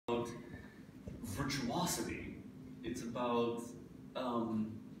virtuosity. It's about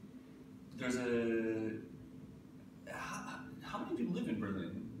there's a how many people live in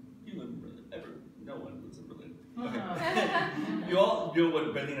Berlin? You live in Berlin? No one lives in Berlin. Okay. You all know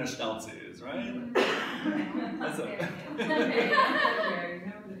what Berliner Schnauze is, right? That's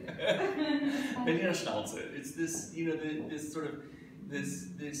Berliner Schnauze. It's this, you know, this sort of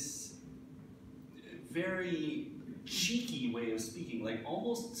this very cheeky way of speaking, like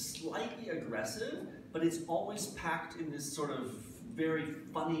almost slightly aggressive, but it's always packed in this sort of very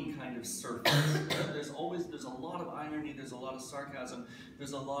funny kind of surface. There's a lot of irony, there's a lot of sarcasm,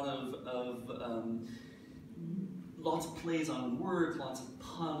 there's a lot of lots of plays on words, lots of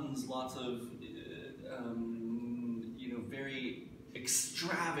puns, lots of you know, very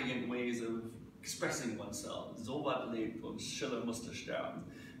extravagant ways of expressing oneself. So wat lebt und Schiller musste sterben.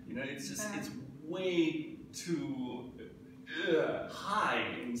 You know, it's just, it's way too high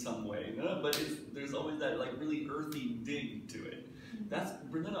in some way, you know? But there's always that like really earthy dig to it. That's,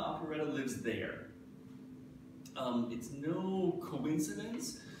 Berliner Operetta lives there. It's no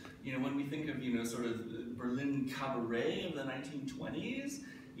coincidence, you know, when we think of, you know, sort of Berlin cabaret of the 1920s,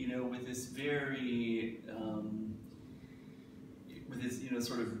 you know, with this very, with this, you know,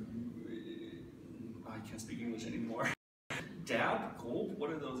 sort of, I can't speak English anymore. Dab, cold, what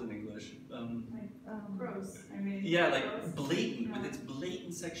are those in English? Gross. I mean, yeah, like blatant, with its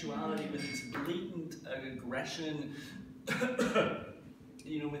blatant sexuality, with its blatant aggression,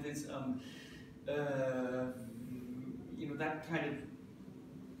 you know, with its, you know, that kind of,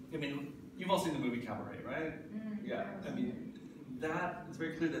 I mean, you've all seen the movie Cabaret, right? Yeah, I mean, that, it's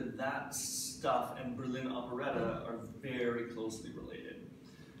very clear that that stuff and Berlin Operetta are very closely related.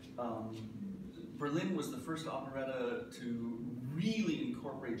 Berlin was the first operetta to really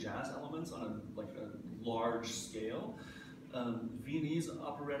incorporate jazz elements on a, like a large scale. Viennese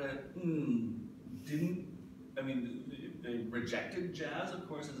operetta didn't, I mean, they rejected jazz, of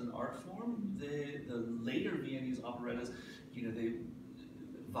course, as an art form. The later Viennese operettas, you know, they,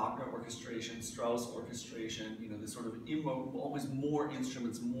 Wagner orchestration, Strauss orchestration, you know, this sort of always more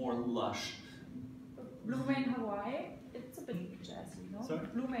instruments, more lush. Blue in Hawaii, it's a bit jazzy, no? Sorry?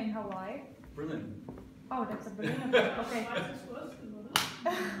 Blue in Hawaii. Berlin. Oh, that's a Berliner. Okay.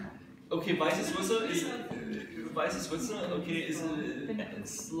 Okay, Weißes Wasser is okay, is a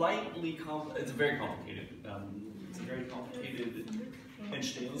slightly it's very complicated. It's a very complicated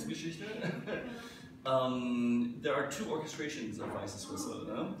Entstehungsgeschichte. There are two orchestrations of Weißes Wasser.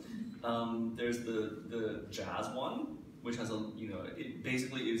 No? There's the jazz one, which has a, you know, it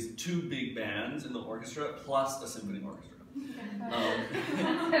basically is two big bands in the orchestra plus a symphony orchestra.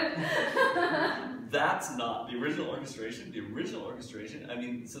 That's not the original orchestration. The original orchestration, I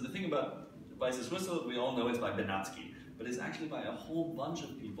mean, so the thing about Weißes Wasser, we all know it's by Benatzky, but it's actually by a whole bunch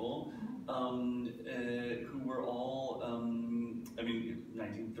of people who were all, I mean,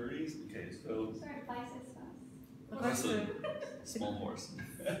 1930s. Okay, so. Sorry, Weißes Wasser. Small horse.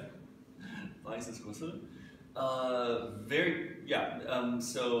 Weißes Wasser. Very, yeah,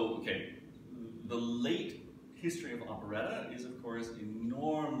 so, okay, the late history of operetta is, of course,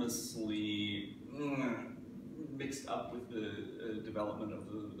 enormously mixed up with the development of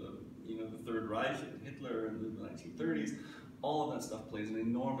the you know, the Third Reich, Hitler in the 1930s. All of that stuff plays an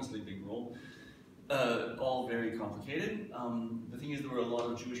enormously big role. All very complicated. The thing is, there were a lot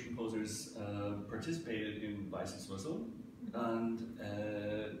of Jewish composers participated in Weißes Wasser, and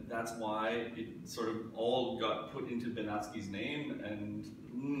that's why it sort of all got put into Benatzky's name, and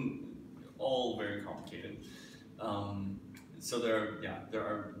all very complicated. So there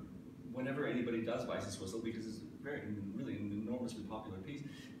are, whenever anybody does Weißes Wasser, because it's really an enormously popular piece,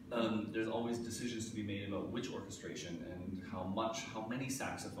 there's always decisions to be made about which orchestration and how many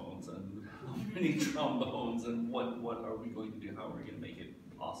saxophones and how many trombones and what are we going to do, how are we going to make it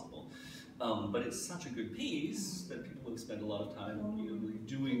possible. But it's such a good piece that people have spent a lot of time, you know, really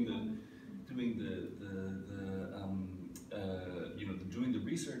doing the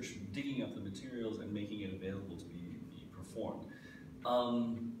research, digging up the materials, and making it available to be performed.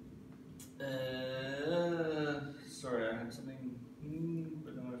 Sorry, I had something,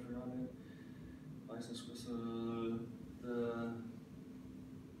 but no, I forgot it. Weißes Wasser, the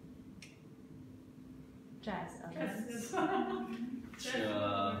Jazz.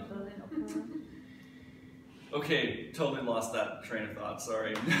 Okay, totally lost that train of thought,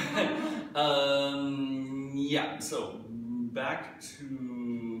 sorry. Yeah, so back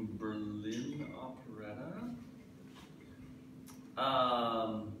to Berlin Operetta.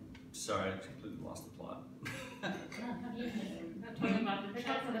 Sorry, I completely lost the plot. Talking about the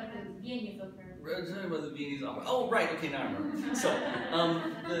Viennese opera. talking about the Viennese opera. Oh, right. Okay, now I remember. So,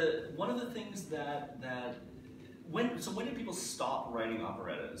 one of the things when did people stop writing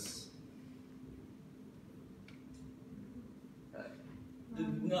operettas?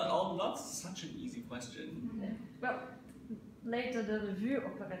 Not such an easy question. Well, later the revue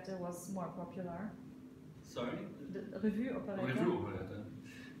operetta was more popular. Sorry? The revue operetta. Revue operetta.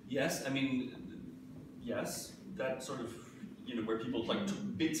 Yes, I mean, yes, that sort of, where people like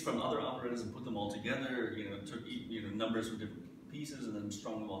took bits from other operettas and put them all together, took numbers from different pieces and then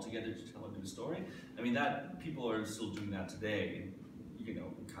strung them all together to tell a new story. I mean, that people are still doing that today,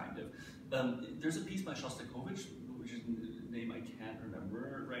 kind of. There's a piece by Shostakovich, which is a name I can't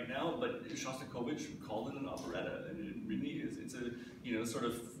remember right now, but Shostakovich called it an operetta, and it really is. It's a, sort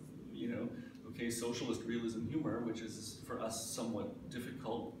of, okay, socialist realism humor, which is for us somewhat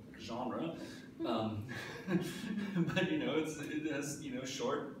difficult genre. But it has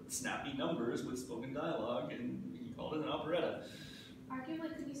short, snappy numbers with spoken dialogue, and he called it an operetta.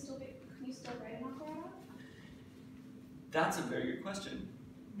 Arguably, can you still write an operetta? That's a very good question.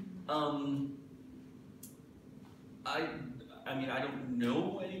 I mean, I don't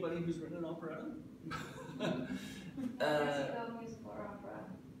know anybody who's written an operetta. Classical, musical, or opera?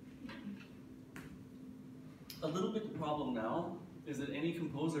 A little bit the problem now is that any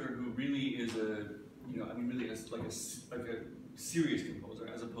composer who really is really is like a serious composer,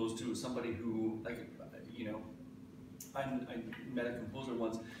 as opposed to somebody who, I met a composer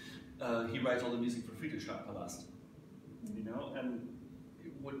once. He writes all the music for Friedrichstadtpalast, and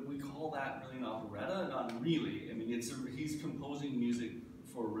would we call that really an operetta? Not really. I mean, he's composing music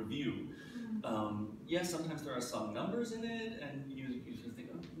for review. Yes, sometimes there are some numbers in it, and you just think,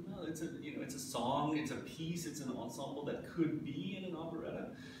 oh, no, it's a song, it's a piece, it's an ensemble that could be in an operetta.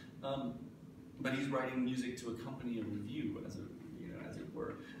 But he's writing music to accompany a review, as it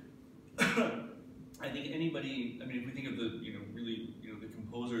were. I think anybody. I mean, if we think of the the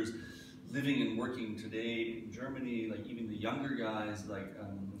composers living and working today in Germany, like even the younger guys, like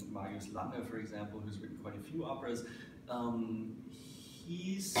Marius Lange, for example, who's written quite a few operas.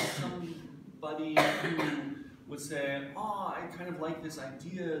 He's somebody who would say, oh, I kind of like this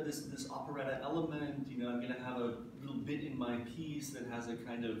idea, this operetta element, I'm going to have a little bit in my piece that has a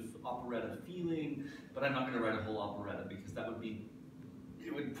kind of operetta feeling, but I'm not going to write a whole operetta because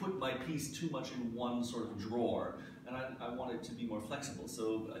it would put my piece too much in one sort of drawer, and I want it to be more flexible.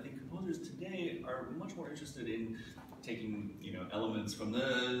 So I think composers today are much more interested in taking elements from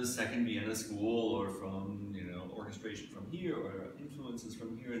the Second Vienna School, or from orchestration from here, or influences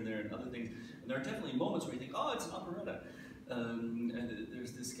from here and there and other things. And there are definitely moments where you think, oh, it's an operetta. And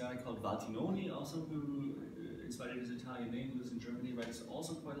there's this guy called Valtinoni also, who inspired his Italian name, lives in Germany, writes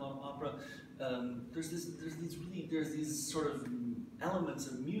also quite a lot of opera. There's these sort of elements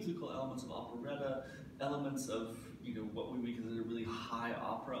of musical elements of operetta, elements of what we would consider really high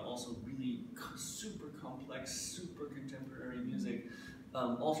opera, also really super complex, super contemporary music,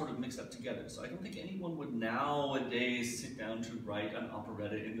 all sort of mixed up together. So I don't think anyone would nowadays sit down to write an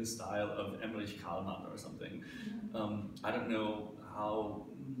operetta in the style of Emmerich Kallmann or something. I don't know how.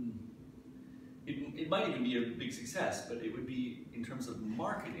 It might even be a big success, but it would be, in terms of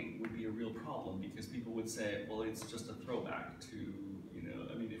marketing, would be a real problem, because people would say, well, it's just a throwback to,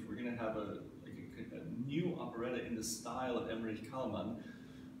 I mean, if we're going to have a new operetta in the style of Emmerich Kallmann,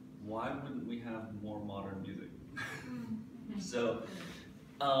 why wouldn't we have more modern music? So,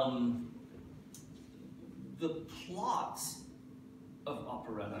 the plots of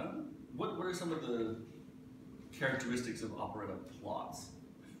operetta, what are some of the characteristics of operetta plots?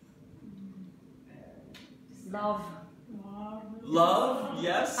 Love. Love,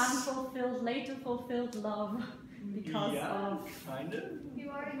 yes. Unfulfilled, later fulfilled love. Because of... kind of. You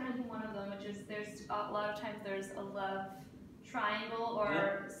already mentioned one of them, which is there's a lot of times there's a love triangle,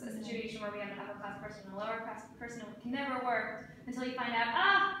 or a situation where we have an upper class person and a lower class person, who can never work until you find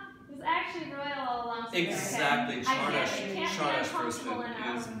out, it was actually royal all along. So Exactly. Chardash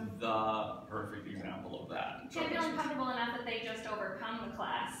Fursten is the perfect example of that. You can't feel uncomfortable enough that they just overcome the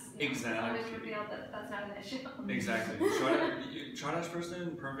class. Exactly. It's always revealed that that's not an issue. Exactly. Chardash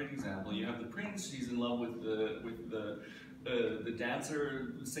Fursten, perfect example. You have the prince. He's in love with the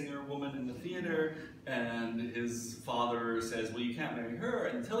dancer, singer woman in the theater, and his father says, well, you can't marry her,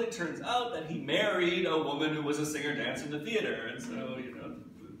 until it turns out that he married a woman who was a singer dancer in the theater, and so,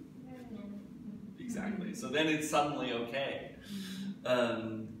 exactly. So then it's suddenly okay.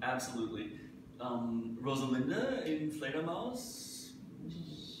 Absolutely. Rosalinda in Fledermaus?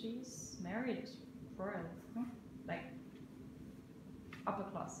 She's married royal, like upper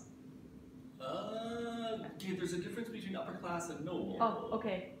class. Okay, there's a difference between upper class and noble. Oh,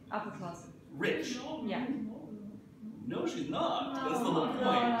 okay, upper class. rich. Yeah. No, she's not. That's the No, whole no,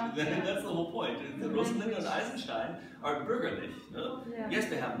 point. no. That's the whole point. Rosalinda and Eisenstein are bürgerlich. No? Yeah. Yes,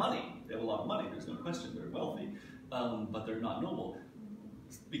 they have money. They have a lot of money. There's no question. They're wealthy, but they're not noble.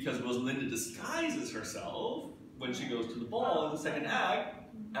 Because Rosalinda disguises herself when she goes to the ball in the second act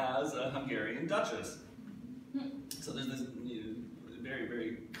as a Hungarian duchess. So there's this very,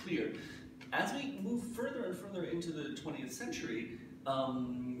 very clear. As we move further and further into the 20th century,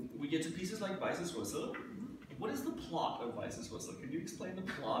 we get to pieces like Weißes Rüssel. What is the plot of Weißes Rüssel? Can you explain the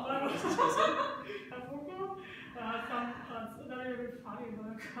plot of Weißes Rüssel? It's very, very funny, but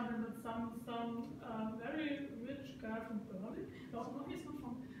I can't remember some very rich guy from Berlin. No, he's not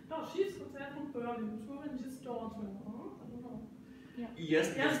from. No, she's from Berlin. She his daughter. I don't know. Yeah. Yes,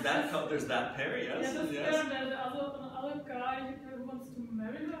 there's that pair, yes. Yeah, yes. there's another guy who wants to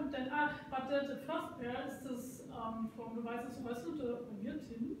marry her, and then, but the first pair is this from the Weißes Rüssel, the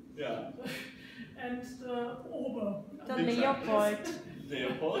Wirtin, Yeah. and the Ober. The Leopold.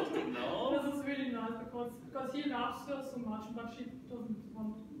 Leopold, no. This is really nice because he loves her so much, but she doesn't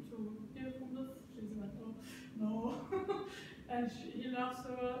want to hear from this. She's like, oh, no. And he loves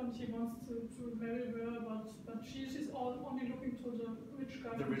her and he wants to marry her, but she's only looking to the rich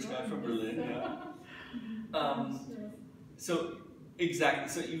guy. The rich guy from Berlin, yeah. Yes. So, exactly.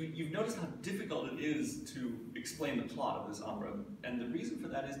 So you've noticed how difficult it is to explain the plot of this opera, and the reason for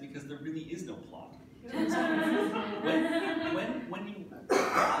that is because there really is no plot. When you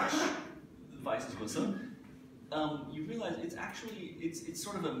watch Weißes Rüssel, you realize it's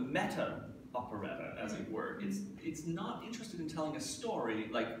sort of a meta operetta, as it were. It's not interested in telling a story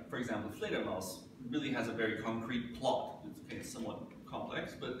like, for example, Fledermaus really has a very concrete plot. It's somewhat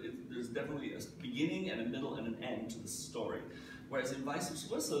complex, but there's definitely a beginning and a middle and an end to the story. Whereas in Weißes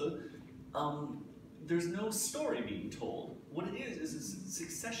Rüssel, there's no story being told. What it is a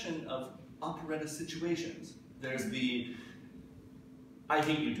succession of operetta situations. There's the I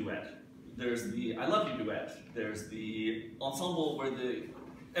hate you duet. There's the I love you duet. There's the ensemble where the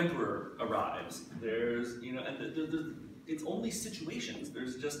emperor arrives. There's, and it's only situations.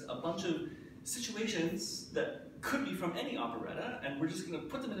 There's just a bunch of situations that could be from any operetta, and we're just going to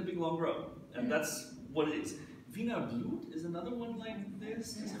put them in a big long row. And that's what it is. Wiener Blut is another one like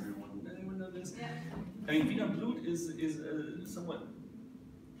this. Does anyone know this? Yeah. I mean, Wiener Blut is somewhat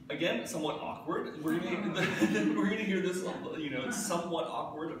awkward. We're gonna hear this. It's somewhat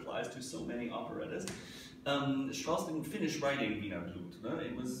awkward. Applies to so many operettas. Strauss didn't finish writing Wiener Blut. No?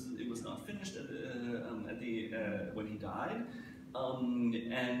 It was not finished when he died,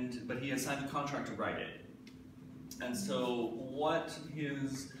 but he had signed a contract to write it. And so what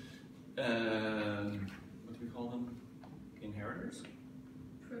his what do we call them? Inheritors?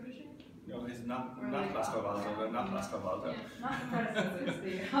 Protege? No, his Nachlassverwalter.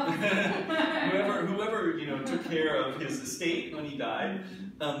 whoever took care of his estate when he died,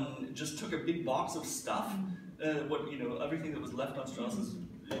 just took a big box of stuff, everything that was left on Strauss's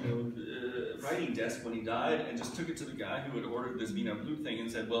writing desk when he died, and just took it to the guy who had ordered this Wiener Blut thing and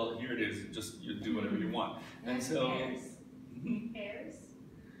said, well, here it is, just you do whatever you want. And so Heirs?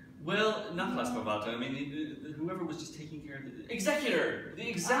 Well, Nachlassverwalter. I mean, whoever was just taking care of the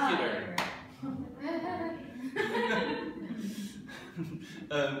executor.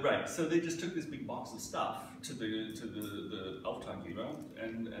 Right. So they just took this big box of stuff to the Auftraggeber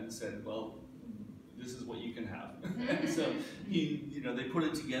and said, well, this is what you can have. And so they put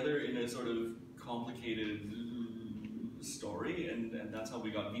it together in a sort of complicated story, and that's how we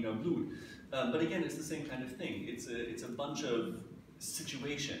got Wiener Blut. But again, it's the same kind of thing. It's a bunch of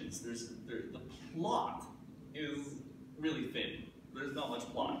situations. The plot is really thin. There's not much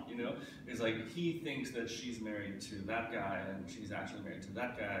plot, It's like he thinks that she's married to that guy, and she's actually married to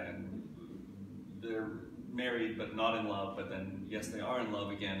that guy, and they're married but not in love, but then yes, they are in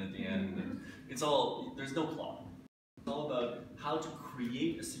love again at the end. And there's no plot. It's all about how to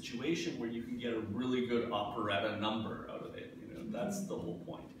create a situation where you can get a really good operetta number out of it. That's the whole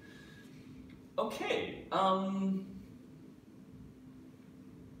point. Okay.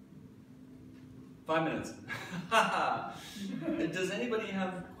 5 minutes. Does anybody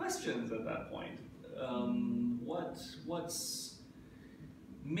have questions at that point? What's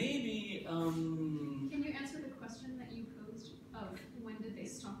maybe? Can you answer the question that you posed of when did they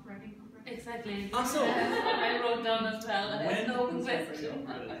stop writing opera? Exactly. So I wrote down as well, and it's an open question.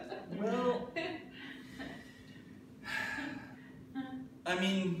 Well, I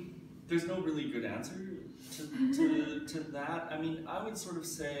mean, there's no really good answer to that. I mean, I would sort of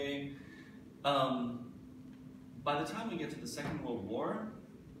say, by the time we get to the Second World War,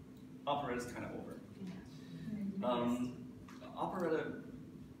 operetta is kind of over. Operetta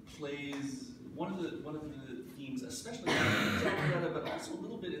plays one of the themes, especially in the operetta, but also a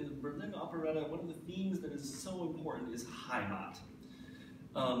little bit in the Berlin operetta. One of the themes that is so important is Heimat.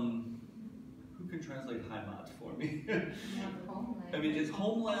 Who can translate Heimat for me? I mean, it's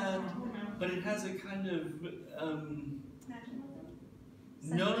homeland, but it has a kind of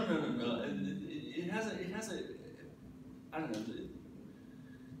no. It has a I don't know.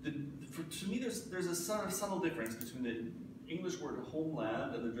 To me, there's a sort of subtle difference between the English word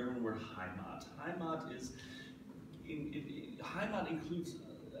homeland and the German word Heimat. Heimat includes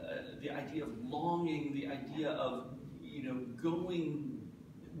the idea of longing, the idea of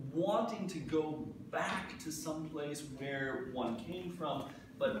wanting to go back to some place where one came from,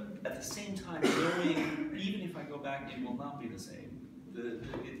 but at the same time knowing even if I go back, it will not be the same.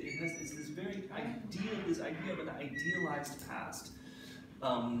 It's this very this idea of an idealized past.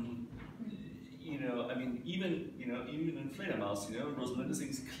 I mean, even in Fledermaus, Rosalinda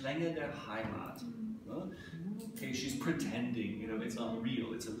sings Klänge der Heimat. Okay, she's pretending, it's not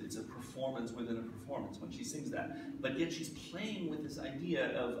real. It's a performance within a performance when she sings that. But yet she's playing with this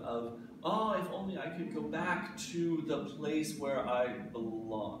idea of oh, if only I could go back to the place where I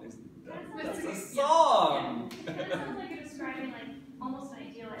belong. That's a song. Yeah. It sounds like you're describing almost an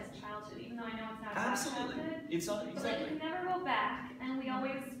idealized childhood, even though I know it's not about childhood. It's not exactly. But we never go back, and we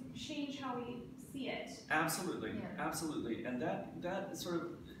always change how we see it. Absolutely, absolutely, and that sort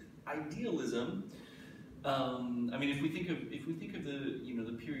of idealism. I mean, if we think of the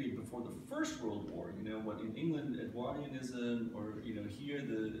the period before the First World War, what in England Edwardianism, or here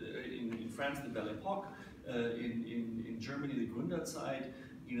in France the Belle Époque, in Germany the Gründerzeit,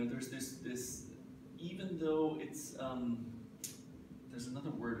 there's this even though it's there's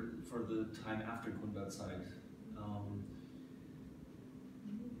another word for the time after Gründerzeit.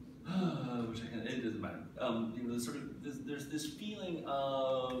 Which it doesn't matter. There's this feeling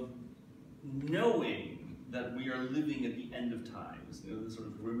of knowing that we are living at the end of times. The sort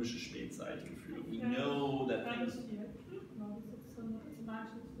of römische Spätzeitgefühl. We know that things.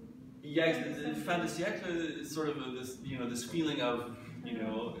 Yeah, the fin de siècle is sort of this this feeling of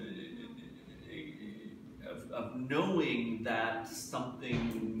of knowing that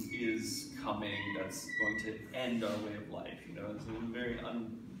something is coming that's going to end our way of life. It's a very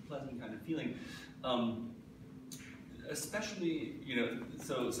unpleasant kind of feeling. Especially,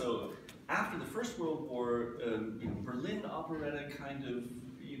 so after the First World War, Berlin operetta kind of,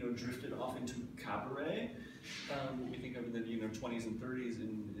 drifted off into cabaret. We think of the 20s and 30s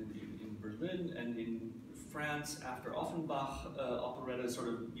in Berlin, and in France after Offenbach, operetta sort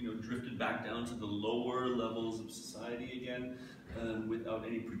of drifted back down to the lower levels of society again, without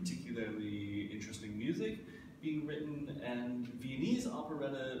any particularly interesting music being written, and Viennese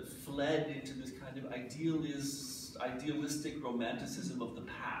operetta fled into this kind of idealistic romanticism of the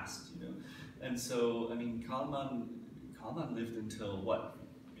past, And so, I mean, Kallmann lived until what?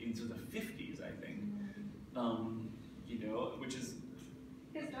 Into the 50s, I think. Which is.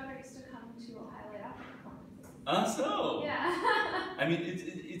 His daughter used to come to Ohio at opera performances. So. Yeah. I mean,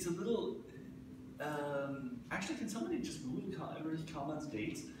 it's a little. Actually, can somebody just Google Kallmann's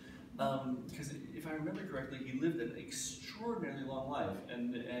dates? Because if I remember correctly, he lived an extraordinarily long life,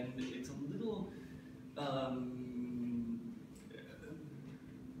 and it's a little.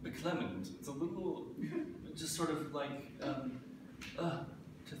 Beklemmend. It's a little, just sort of like,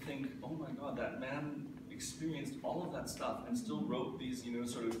 to think, oh my God, that man experienced all of that stuff and still wrote these,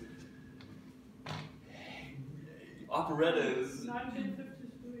 sort of operettas.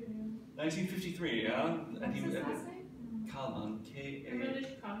 1953, yeah. What's his last name? Kallmann,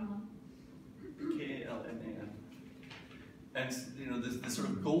 K-A-L-M-A-N. And this sort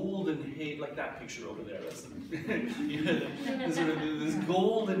of golden haze, like that picture over there. That's this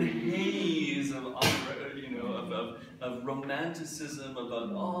golden haze of opera, of romanticism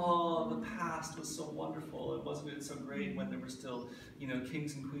about the past was so wonderful, and wasn't it so great when there were still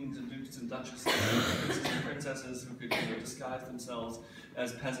kings and queens and dukes and duchesses and princes and princesses who could disguise themselves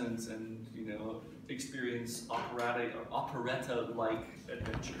as peasants and experience operetta-like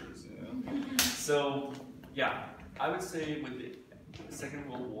adventures. So yeah. I would say with the Second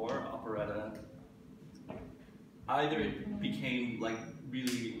World War operetta, either it became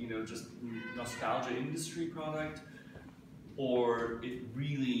really, just nostalgia industry product, or it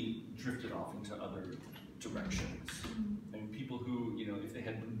really drifted off into other directions. And people who, if they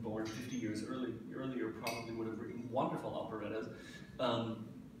had been born 50 years earlier, probably would have written wonderful operettas,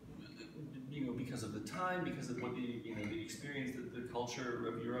 because of the time, because of what the experience that the culture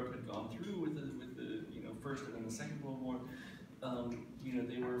of Europe had gone through with the First and then the Second World War.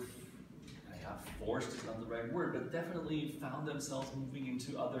 They were, forced is not the right word, but definitely found themselves moving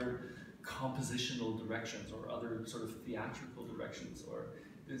into other compositional directions or other sort of theatrical directions, or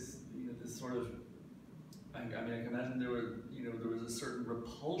this, this sort of, I mean, I can imagine there was a certain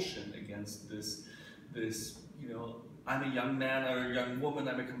repulsion against this, I'm a young man or a young woman,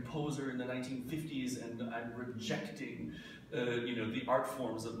 I'm a composer in the 1950s, and I'm rejecting, the art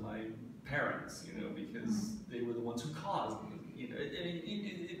forms of my parents, because they were the ones who caused,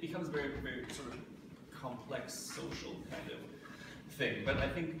 it becomes very, very sort of complex social kind of thing. But I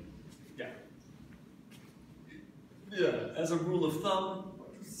think, as a rule of thumb,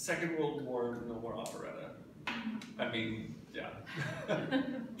 Second World War, no more operetta. I mean,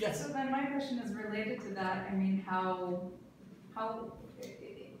 yes. So then my question is related to that. I mean, how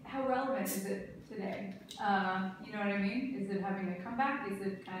relevant is it today? You know what I mean? Is it having a comeback? Is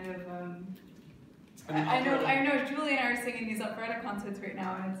it kind of I know Julie and I are singing these operetta concerts right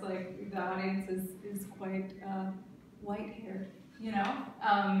now, and it's like the audience is quite white-haired,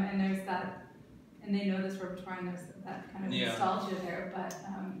 and there's that, and they know this repertoire, and there's that kind of nostalgia there. But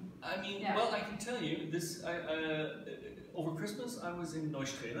I mean, well, I can tell you this. Over Christmas, I was in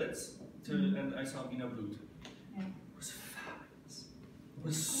Neustrelitz, and I saw Wiener Blut. Yeah. It was fabulous. It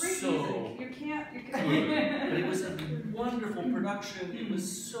was great so music. You can't. But it was a wonderful production. It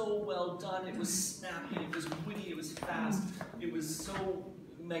was so well done. It was snappy. It was witty. It was fast. It was so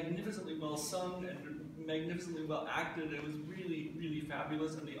magnificently well sung and magnificently well acted. It was really, really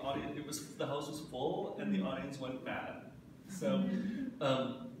fabulous. And the audience, the house was full, and the audience went mad. So,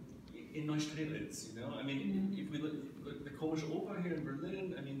 in Neustrelitz, I mean, if we look the Komische Oper here in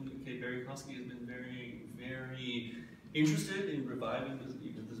Berlin, I mean, okay, Barry Kosky has been very, very interested in reviving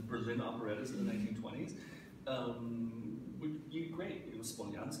this Berlin operettas in the 1920s. Would be great.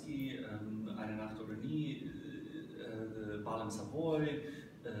 Spoljansky, Eine Nacht oder Nie, the Bal in Savoy.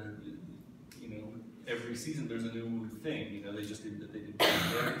 Every season there's a new thing. They did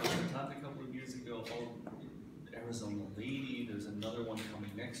Barry Kosky a couple of years ago. Arizona Lady. There's another one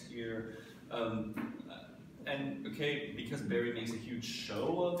coming next year. And okay, because Barry makes a huge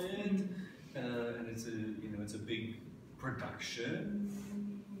show of it, and it's a big production.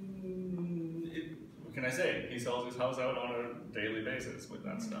 What can I say? He sells his house out on a daily basis with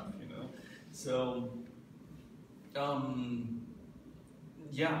that stuff, So,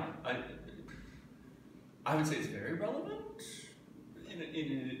 yeah, I would say it's very relevant.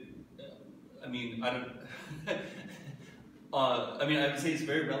 I mean, I don't. I mean, I would say it's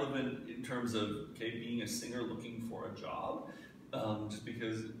very relevant in terms of being a singer looking for a job, just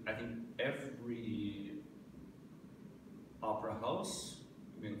because I think every opera house.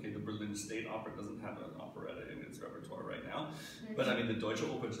 I mean, the Berlin State Opera doesn't have an operetta in its repertoire right now, but I mean, the Deutsche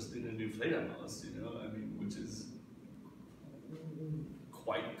Oper just did a new Fledermaus, I mean, which is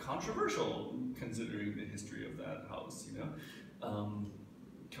quite controversial considering the history of that house,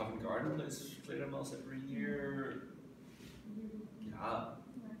 Covent Garden plays Fledermaus every year. Yeah.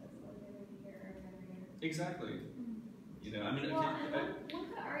 Exactly. I mean, well, one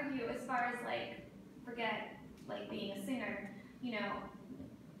could argue as far as forget being a singer.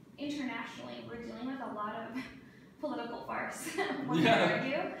 Internationally, we're dealing with a lot of political farce. One could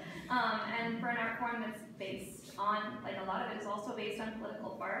argue, and for an art form that's based on a lot of it is also based on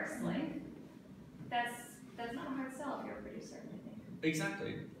political farce. That's not a hard sell if you're a producer. I think.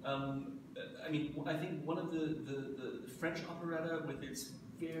 Exactly. I mean, I think one of the French operetta, with its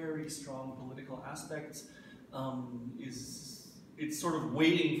very strong political aspects, it's sort of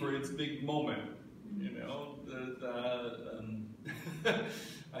waiting for its big moment.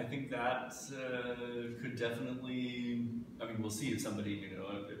 I think that could definitely. I mean, we'll see if somebody,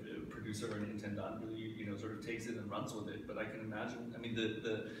 a producer or an intendant, really, sort of takes it and runs with it. But I can imagine. I mean,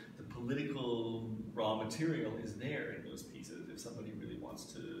 the political raw material is there in those pieces. If somebody really wants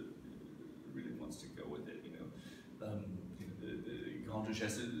to go with it, the Grand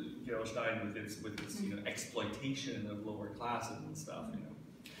Duchesse Gerolstein with its exploitation of lower classes and stuff,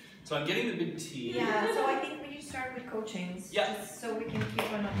 So I'm getting the big T. Yeah, so I think we need to start with coachings, just so we can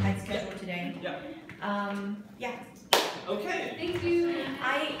keep on a tight schedule today. Yeah. Okay. Thank you.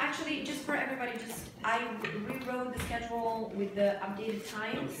 I actually, just for everybody, I rewrote the schedule with the updated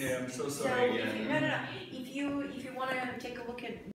times. Okay, I'm so sorry. So if you want to take a look at